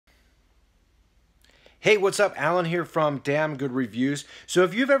Hey, what's up? Alan here from Damn Good Reviews. So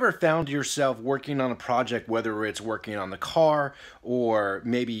if you've ever found yourself working on a project, whether it's working on the car or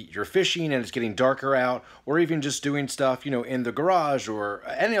maybe you're fishing and it's getting darker out, or even just doing stuff, in the garage or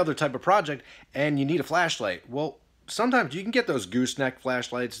any other type of project, and you need a flashlight, well, sometimes you can get those gooseneck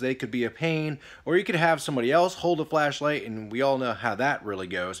flashlights. They could be a pain, or you could have somebody else hold a flashlight, and we all know how that really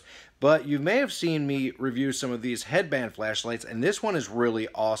goes. But you may have seen me review some of these headband flashlights, and this one is really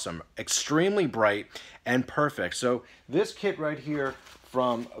awesome, extremely bright and perfect. So this kit right here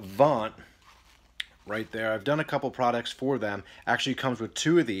from Vont, right there, I've done a couple products for them. Actually comes with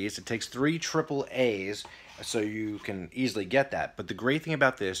 2 of these. It takes 3 AAAs, so you can easily get that. But the great thing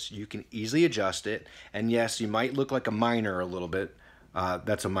about this, you can easily adjust it. And yes, you might look like a miner a little bit.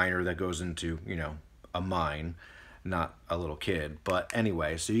 That's a miner that goes into, a mine, not a little kid. But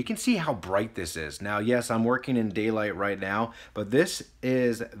anyway, so you can see how bright this is. Now, yes, I'm working in daylight right now, but this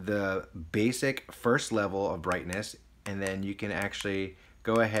is the basic first level of brightness, and then you can actually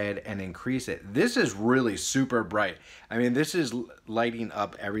go ahead and increase it. This is really super bright. I mean, this is lighting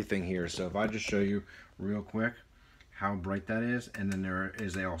up everything here. So if I just show you real quick how bright that is, and then there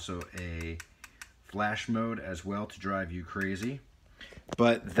is also a flash mode as well to drive you crazy.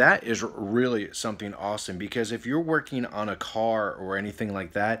 But that is really something awesome, because if you're working on a car or anything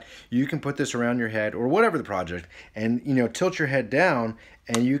like that, you can put this around your head or whatever the project, and tilt your head down,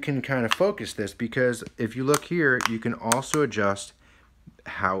 and you can kind of focus this, because if you look here, you can also adjust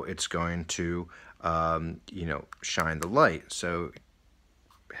how it's going to shine the light. So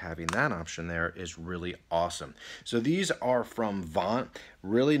having that option there is really awesome. So these are from Vont,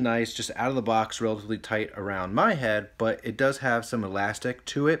 really nice, just out of the box, relatively tight around my head, but it does have some elastic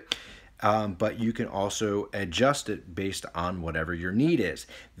to it. But you can also adjust it based on whatever your need is.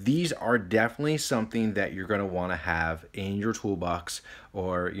 These are definitely something that you're going to want to have in your toolbox,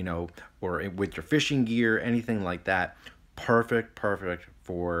 or or with your fishing gear, anything like that. Perfect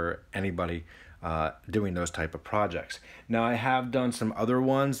for anybody doing those type of projects. Now, I have done some other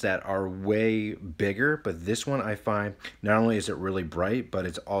ones that are way bigger, but this one I find not only is it really bright, but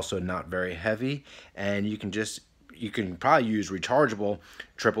it's also not very heavy, and you can probably use rechargeable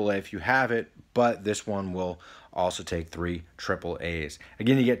AAA if you have it, but this one will also take 3 AAAs.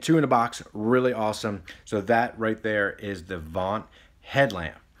 Again, you get 2 in a box, really awesome. So that right there is the Vont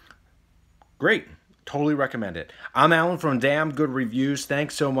headlamp. Great. Totally recommend it. I'm Alan from Damn Good Reviews.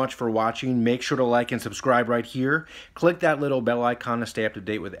 Thanks so much for watching. Make sure to like and subscribe right here. Click that little bell icon to stay up to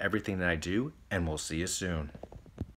date with everything that I do, and we'll see you soon.